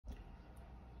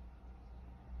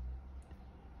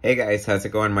Hey guys, how's it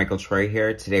going? Michael Troy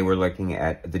here. Today we're looking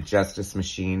at the Justice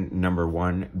Machine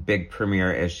 #1, big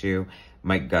premiere issue.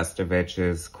 Mike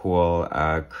GUSTOVICH's cool,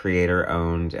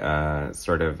 creator-owned,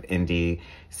 sort of indie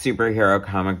superhero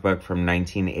comic book from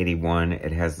 1981.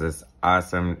 It has this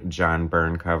awesome John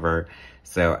Byrne cover,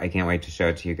 so I can't wait to show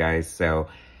it to you guys. So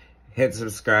hit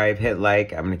subscribe, hit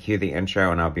like. I'm going to cue the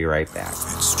intro and I'll be right back.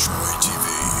 FitzTroytv,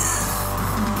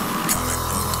 comic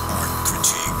book art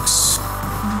critiques.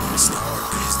 It's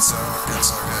and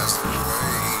sarcastic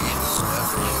ways,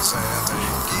 represent a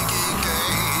geeky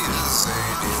gaze.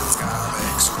 Sadie's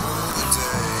comics rule the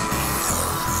day.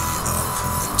 Hurry up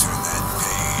and turn that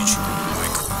page.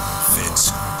 Michael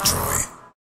FitzTroy.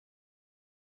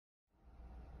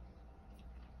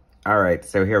 Alright,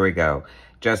 so here we go.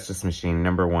 Justice Machine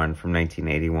 #1 from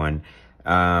 1981.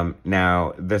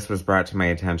 Now, this was brought to my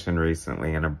attention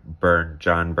recently in a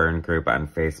John Byrne group on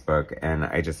Facebook, and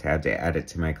I just had to add it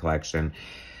to my collection.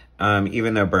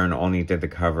 Even though Byrne only did the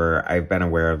cover, I've been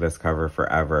aware of this cover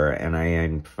forever, and I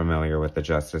am familiar with the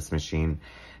Justice Machine.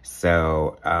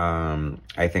 So,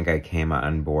 I think I came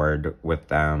on board with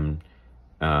them.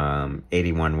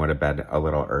 81 would have been a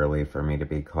little early for me to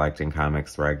be collecting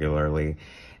comics regularly.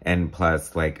 And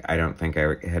plus, like, I don't think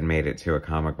I had made it to a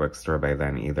comic book store by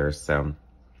then either, so.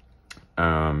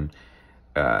 But,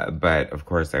 of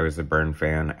course, I was a Byrne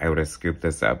fan. I would have scooped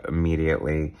this up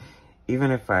immediately.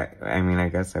 Even if I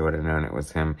guess I would have known it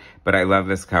was him. But I love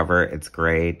this cover. It's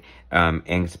great.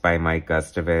 Inked by Mike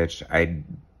GUSTOVICH.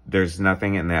 There's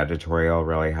nothing in the editorial,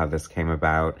 really, how this came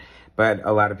about. But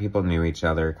a lot of people knew each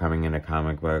other coming into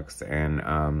comic books.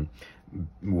 And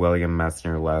William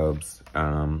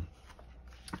Messner-Loebs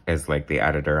is like the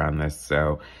editor on this,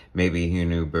 so maybe he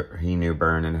knew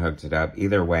Byrne and hooked it up.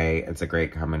 Either way, it's a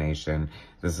great combination.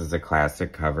 This is a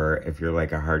classic cover. If you're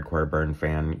like a hardcore Byrne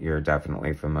fan, you're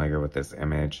definitely familiar with this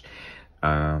image.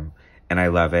 And I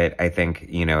love it. I think,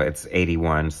 you know, it's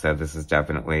 81, so this is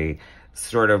definitely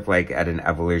sort of like at an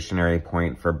evolutionary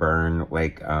point for Byrne.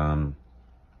 Like,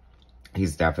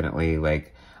 he's definitely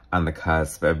like on the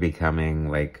cusp of becoming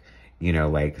like, you know,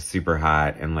 like super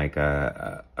hot and like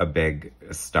a big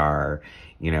star.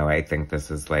 You know, I think this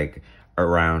is like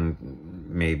around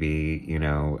maybe, you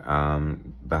know,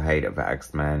 the height of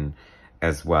X-Men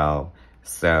as well.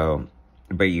 So,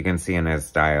 but you can see in his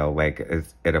style, like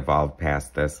it evolved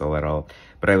past this a little.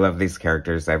 But I love these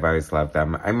characters. I've always loved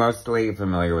them. I'm mostly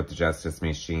familiar with the Justice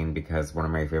Machine because one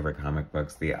of my favorite comic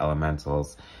books, The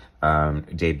Elementals,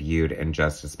 debuted in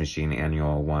Justice Machine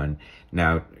Annual 1.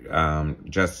 Now,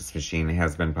 Justice Machine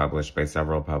has been published by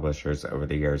several publishers over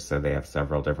the years, so they have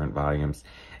several different volumes,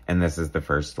 and this is the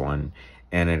first one,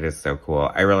 and it is so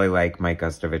cool. I really like Mike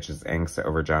GUSTOVICH's inks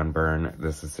over John Byrne.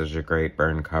 This is such a great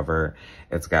Byrne cover.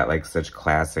 It's got like such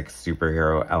classic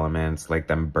superhero elements, like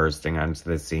them bursting onto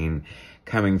the scene,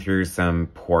 coming through some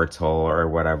portal or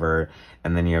whatever,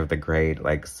 and then you have the great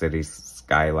like city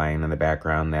skyline in the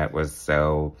background that was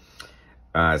so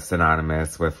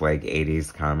synonymous with like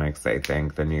 80s comics, I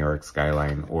think, the New York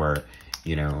skyline, or,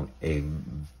 you know, a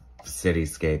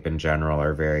cityscape in general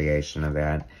or variation of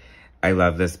that. I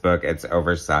love this book. It's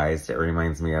oversized. It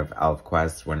reminds me of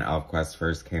ElfQuest when ElfQuest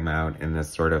first came out in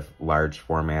this sort of large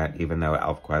format, even though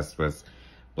ElfQuest was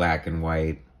black and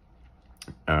white.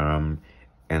 And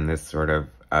this sort of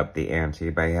upped the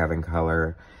ante by having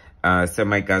color. So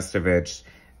Mike GUSTOVICH,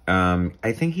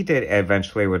 I think he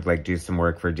eventually would like do some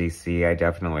work for DC. I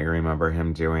definitely remember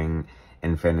him doing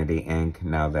Infinity Inc.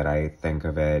 now that I think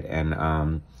of it,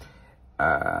 and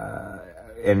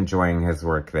enjoying his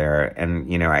work there. And,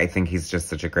 you know, I think he's just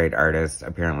such a great artist.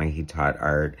 Apparently he taught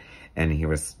art, and he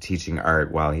was teaching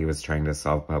art while he was trying to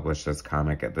self-publish this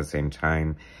comic at the same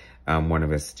time. One of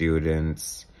his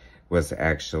students was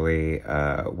actually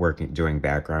doing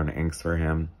background inks for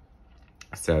him.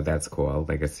 So that's cool,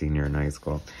 like a senior in high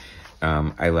school.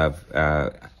 I love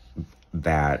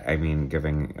that. I mean,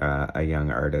 giving a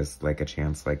young artist like a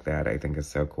chance like that, I think is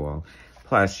so cool.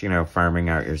 Plus, you know, farming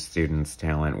out your students'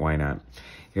 talent, why not?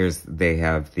 They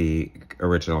have the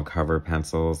original cover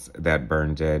pencils that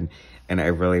Byrne did. And I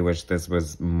really wish this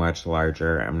was much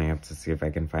larger. I'm gonna have to see if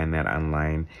I can find that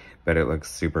online, but it looks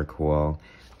super cool.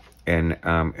 And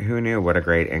who knew, what a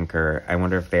great inker. I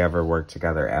wonder if they ever work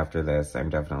together after this. I'm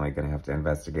definitely going to have to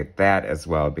investigate that as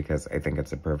well, because I think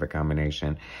it's a perfect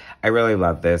combination. I really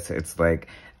love this. It's like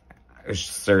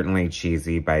certainly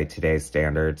cheesy by today's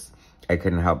standards. I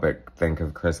couldn't help but think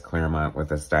of Chris Claremont with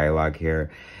this dialogue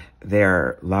here.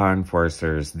 They're law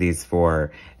enforcers, these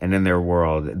four, and in their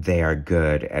world, they are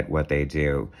good at what they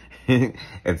do.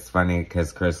 It's funny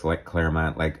because Chris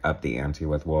Claremont like upped the ante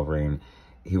with Wolverine.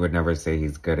 he would never say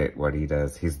he's good at what he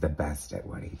does. He's the best at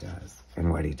what he does.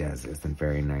 And what he does isn't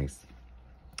very nice.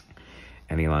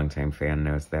 Any longtime fan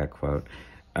knows that quote.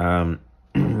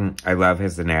 I love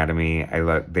his anatomy.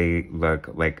 They look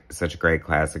like such great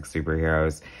classic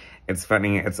superheroes. It's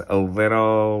funny. It's a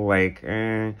little like,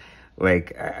 it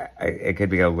could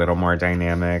be a little more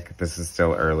dynamic. This is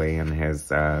still early in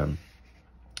his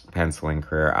penciling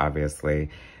career, obviously.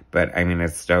 But, I mean,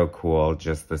 it's so cool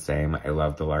just the same. I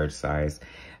love the large size.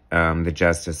 The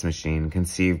Justice Machine,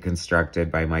 conceived,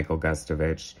 constructed by Michael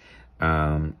GUSTOVICH.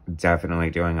 Definitely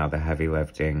doing all the heavy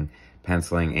lifting,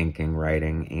 penciling, inking,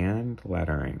 writing, and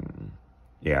lettering.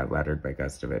 Yeah, lettered by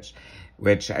GUSTOVICH.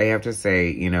 Which I have to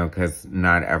say, you know, because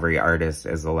not every artist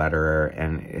is a letterer,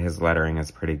 and his lettering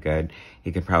is pretty good.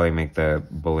 He could probably make the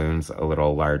balloons a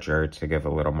little larger to give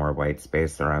a little more white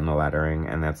space around the lettering,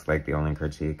 and that's like the only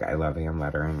critique. I love hand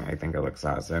lettering. I think it looks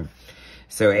awesome.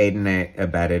 So aided and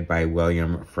abetted by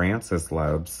William Francis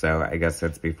Loebs. So I guess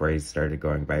that's before he started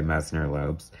going by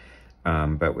Messner-Loebs.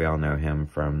 But we all know him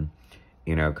from,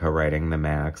 you know, co-writing The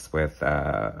Max with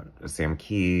Sam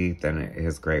Keith and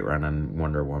his great run on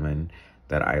Wonder Woman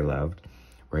that I loved,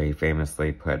 where he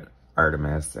famously put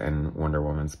Artemis in Wonder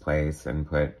Woman's place and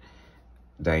put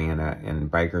Diana in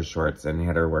biker shorts and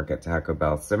had her work at Taco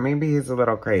Bell. So maybe he's a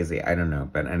little crazy. I don't know.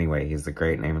 But anyway, he's a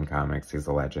great name in comics. He's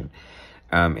a legend.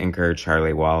 Inker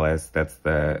Charlie Wallace, that's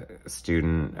the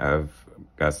student of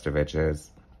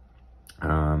GUSTOVICH's,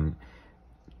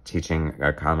 teaching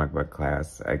a comic book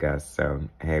class, I guess. So,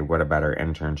 hey, what a better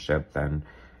internship than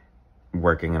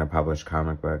working in a published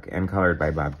comic book, and colored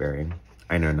by Bob Berry.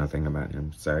 I know nothing about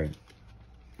him, sorry.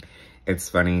 It's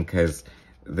funny because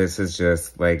this is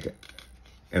just like,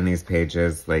 in these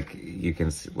pages, like you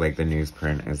can see, like the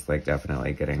newsprint is like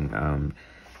definitely getting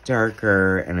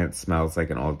darker, and it smells like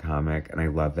an old comic, and I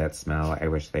love that smell. I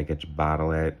wish they could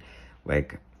bottle it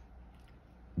like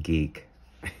Geek.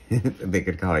 They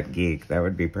could call it Geek. That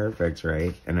would be perfect,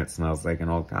 right? And it smells like an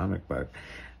old comic book.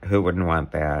 Who wouldn't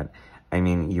want that? I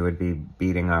mean, you would be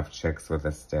beating off chicks with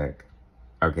a stick.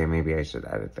 Okay, maybe I should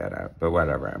edit that out, but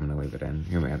whatever. I'm gonna leave it in.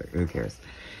 Who cares?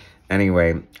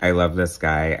 Anyway, I love this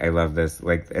guy. I love this.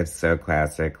 Like, it's so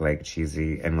classic, like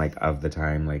cheesy, and like of the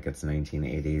time, like it's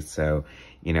 1980s. So,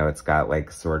 you know, it's got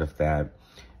like sort of that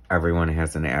everyone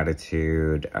has an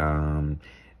attitude.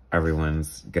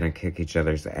 Everyone's gonna kick each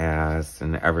other's ass,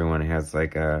 and everyone has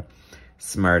like a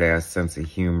smart ass sense of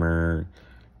humor.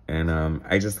 And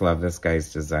I just love this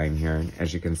guy's design here,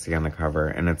 as you can see on the cover.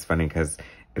 And it's funny because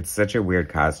it's such a weird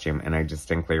costume, and I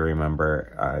distinctly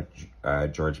remember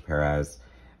George Perez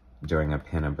doing a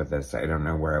pinup of this. I don't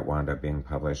know where it wound up being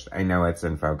published. I know it's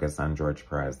in focus on George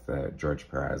Perez, the George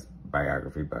Perez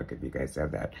biography book, if you guys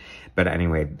have that. But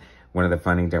anyway, one of the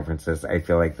funny differences, I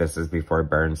feel like this is before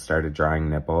Byrne started drawing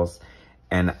nipples.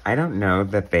 And I don't know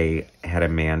that they had a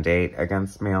mandate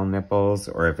against male nipples,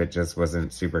 or if it just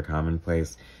wasn't super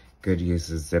commonplace. Good use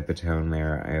of Zipatone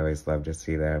there. I always love to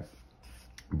see that.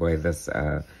 Boy, this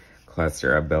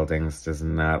cluster of buildings does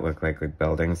not look like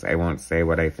buildings. I won't say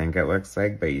what I think it looks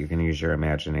like, but you can use your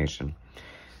imagination.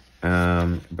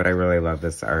 But I really love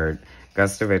this art.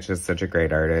 GUSTOVICH is such a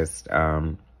great artist.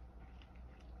 I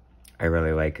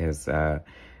really like his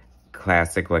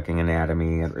classic-looking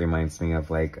anatomy. It reminds me of,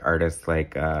 like, artists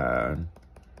like,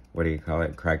 what do you call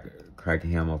it? Craig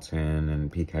Hamilton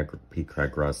and P.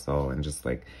 Craig Russell, and just,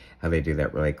 like, how they do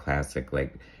that really classic,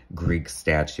 like, Greek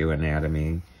statue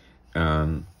anatomy.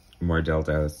 More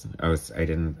dildos. I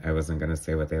wasn't gonna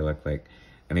say what they look like.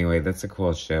 Anyway, that's a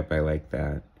cool ship. I like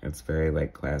that. It's very,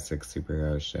 like, classic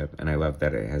superhero ship, and I love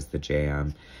that it has the J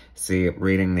on. See,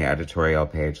 reading the editorial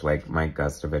page, like, Mike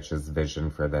GUSTOVICH's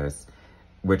vision for this,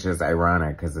 which is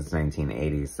ironic because it's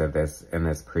 1980, so this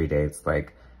predates,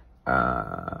 like,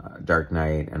 Dark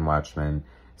Knight and Watchmen.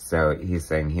 So he's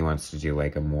saying he wants to do,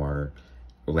 like, a more,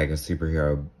 like, a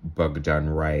superhero book done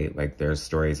right. Like, their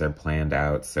stories are planned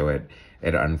out, so it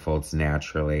unfolds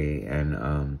naturally,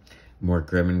 and more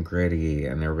grim and gritty,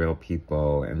 and they're real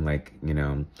people, and, like, you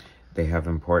know, they have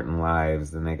important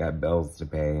lives, and they got bills to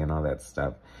pay and all that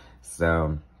stuff.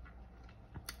 So,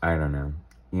 I don't know,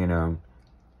 you know,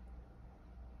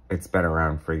 it's been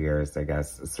around for years, I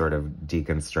guess, sort of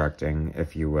deconstructing,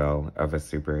 if you will, of a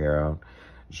superhero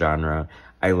genre.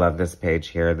 I love this page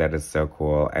here. That is so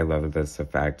cool. I love this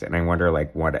effect, and I wonder,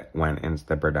 like, what went into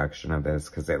the production of this,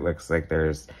 because it looks like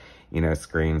there's, you know,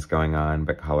 screens going on,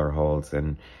 but color holds,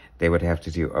 and they would have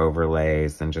to do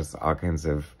overlays and just all kinds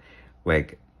of,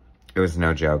 like, it was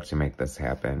no joke to make this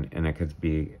happen, and it could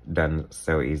be done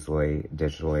so easily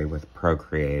digitally with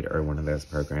Procreate or one of those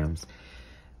programs.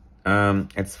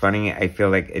 It's funny. I feel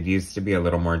like it used to be a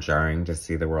little more jarring to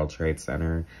see the World Trade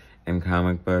Center in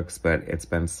comic books, but it's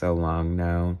been so long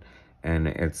now. And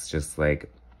it's just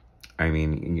like, I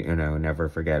mean, you know, never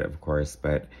forget, of course,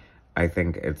 but I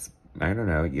think it's, I don't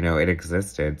know, you know, it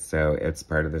existed, so it's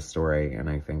part of the story, and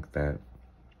I think that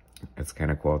it's kind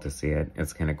of cool to see it.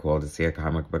 It's kind of cool to see a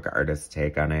comic book artist's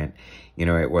take on it. You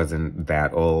know, it wasn't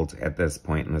that old at this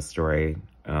point in the story.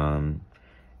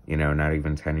 You know, not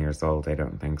even 10 years old, I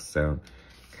don't think so.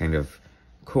 Kind of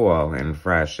cool and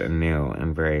fresh and new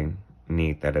and very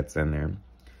neat that it's in there.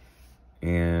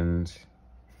 And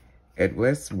it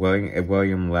lists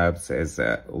William Loebs as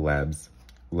a,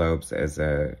 Loebs as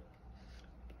a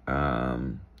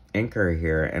inker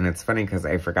here, and it's funny because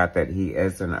I forgot that he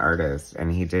is an artist,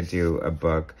 and he did do a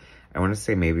book, I want to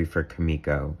say maybe for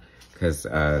Comico, because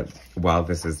while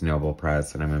this is Noble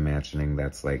Press, and I'm imagining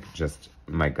that's like just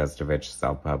Mike GUSTOVICH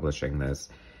self-publishing this,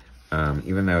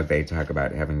 even though they talk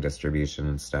about having distribution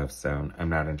and stuff, so I'm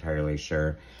not entirely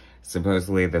sure.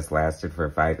 Supposedly this lasted for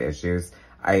 5 issues.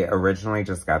 I originally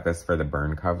just got this for the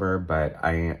Byrne cover, but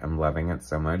I am loving it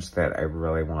so much that I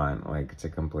really want, like, to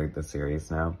complete the series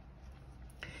now.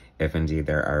 If indeed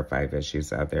there are 5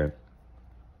 issues out there,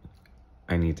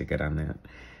 I need to get on that.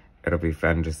 It'll be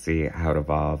fun to see how it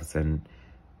evolves and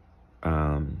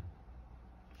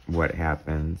what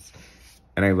happens.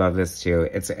 And I love this too.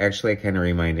 It's actually kind of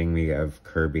reminding me of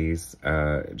Kirby's,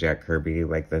 Jack Kirby,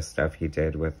 like the stuff he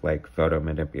did with like photo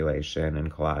manipulation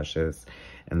and collages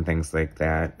and things like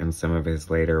that in some of his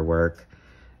later work.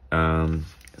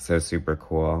 So super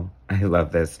cool. I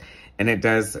love this. And it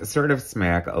does sort of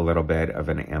smack a little bit of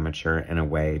an amateur in a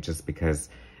way, just because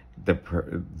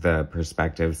the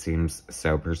perspective seems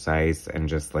so precise and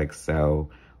just like so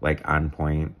like on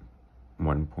point,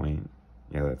 1 point.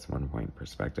 Yeah, that's 1 point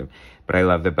perspective. But I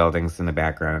love the buildings in the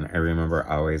background. I remember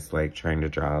always like trying to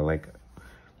draw like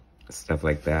stuff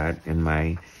like that in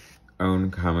my own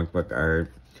comic book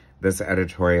art. This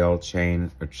editorial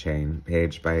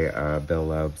page by Bill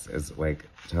Loebs is like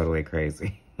totally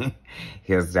crazy.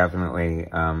 He is definitely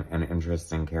an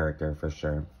interesting character for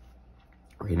sure,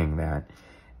 reading that.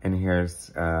 And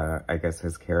here's, I guess,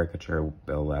 his caricature,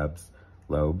 Bill Loebs.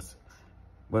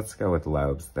 Let's go with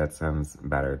Loebs. That sounds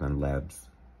better than Lebs,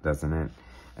 doesn't it?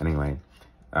 Anyway,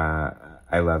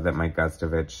 I love that Mike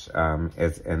GUSTOVICH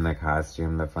is in the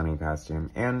costume, the funny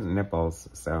costume, and nipples.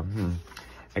 So,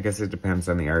 I guess it depends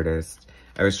on the artist.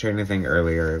 I was trying to think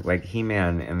earlier, like,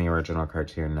 He-Man in the original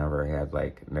cartoon never had,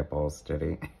 like, nipples, did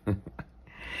he? Wouldn't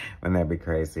that be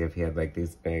crazy if he had, like,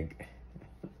 these big...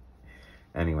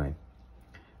 Anyway.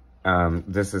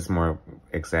 This is more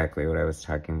exactly what I was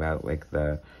talking about, like,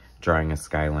 the drawing a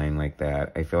skyline like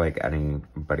that. I feel like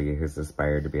anybody who's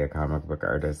aspired to be a comic book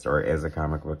artist or is a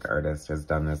comic book artist has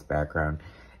done this background.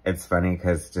 It's funny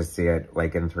because to see it,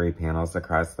 like, in 3 panels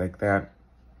across like that,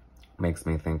 makes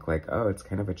me think like, oh, it's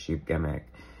kind of a cheap gimmick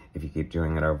if you keep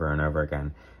doing it over and over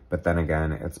again. But then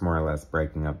again, it's more or less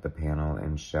breaking up the panel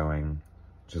and showing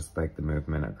just like the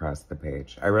movement across the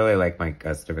page. I really like Mike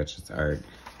GUSTOVICH's art.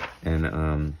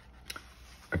 And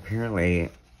apparently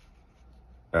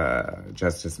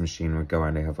Justice Machine would go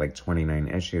on to have like 29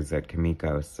 issues at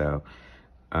Comico. So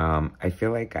I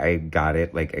feel like I got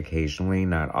it like occasionally,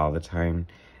 not all the time.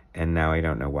 And now I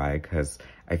don't know why, because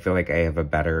I feel like I have a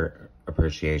better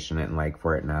appreciation and like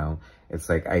for it now. It's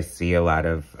like I see a lot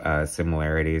of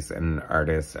similarities in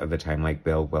artists of the time, like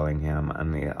Bill Willingham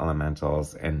on the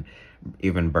Elementals and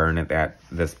even Byrne at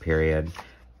this period.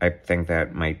 I think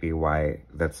that might be why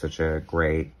that's such a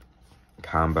great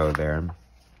combo there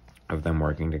of them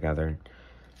working together.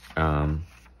 And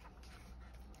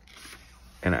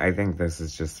I think this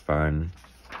is just fun.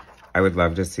 I would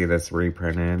love to see this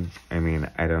reprinted. I mean,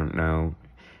 I don't know.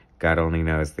 God only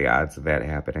knows the odds of that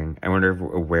happening. I wonder if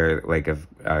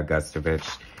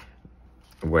GUSTOVICH,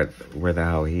 where the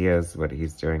hell he is, what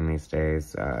he's doing these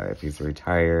days, if he's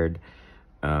retired.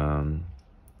 I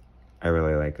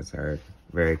really like his art.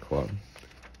 Very cool.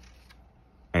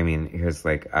 I mean, here's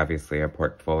like obviously a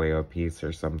portfolio piece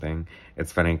or something.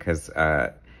 It's funny because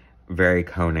very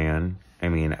Conan. I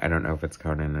mean, I don't know if it's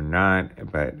Conan or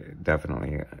not, but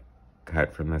definitely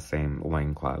cut from the same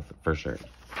loincloth for sure.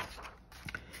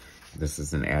 This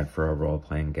is an ad for a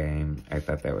role-playing game. I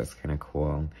thought that was kind of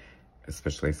cool,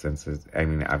 especially since it's, I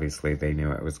mean, obviously they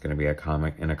knew it was going to be a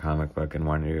comic book and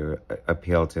wanted to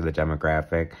appeal to the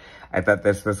demographic. I thought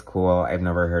this was cool. I've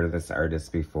never heard of this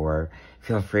artist before.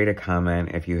 Feel free to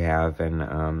comment if you have, and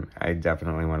I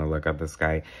definitely want to look up this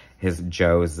guy. His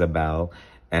Joe Zabel,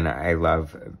 and I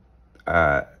love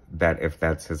that if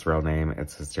that's his real name,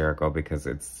 it's hysterical because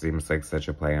it seems like such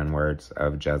a play on words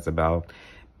of Jezebel,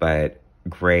 but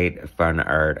great, fun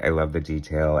art. I love the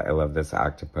detail. I love this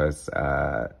octopus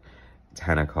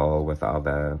tentacle with all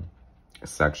the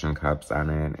suction cups on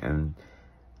it, and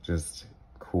just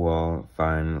cool,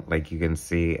 fun. Like, you can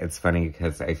see, it's funny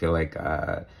because I feel like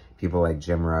people like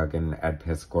Jim Rugg and Ed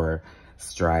Piskor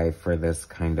strive for this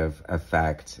kind of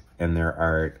effect in their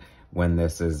art, when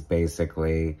this is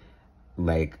basically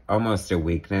like almost a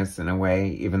weakness in a way,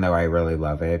 even though I really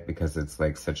love it because it's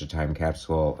like such a time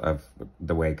capsule of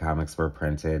the way comics were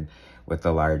printed with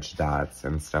the large dots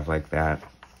and stuff like that.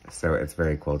 So it's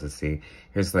very cool to see.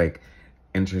 Here's like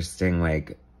interesting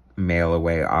like mail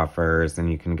away offers,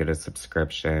 and you can get a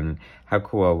subscription. How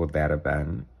cool would that have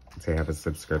been to have a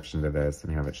subscription to this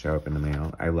and have it show up in the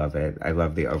mail? I love it. I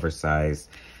love the oversized.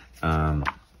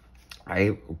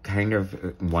 I kind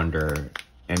of wonder,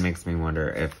 it makes me wonder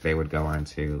if they would go on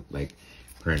to like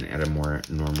print at a more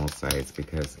normal size,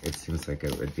 because it seems like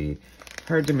it would be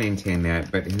hard to maintain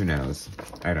that, but who knows?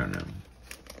 I don't know.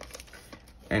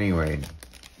 Anyway,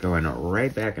 going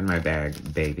right back in my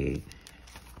bag, baby.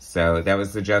 So that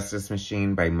was The Justice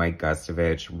Machine by Mike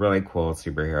GUSTOVICH. Really cool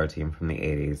superhero team from the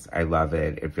 80s. I love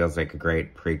it. It feels like a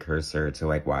great precursor to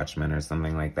like Watchmen or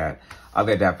something like that.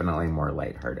 Although definitely more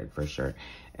lighthearted for sure.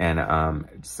 And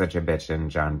such a bitchin'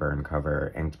 John Byrne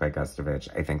cover, inked by GUSTOVICH.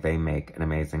 I think they make an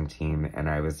amazing team, and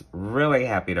I was really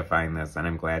happy to find this, and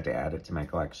I'm glad to add it to my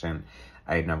collection.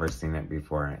 I had never seen it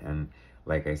before, and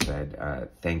like I said,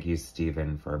 thank you,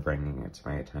 Steven, for bringing it to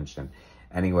my attention.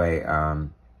 Anyway,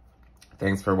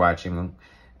 thanks for watching.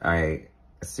 I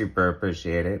super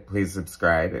appreciate it. Please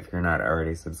subscribe if you're not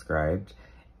already subscribed,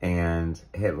 and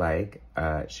hit like,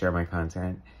 share my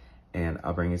content, and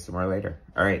I'll bring you some more later.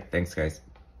 All right, thanks, guys.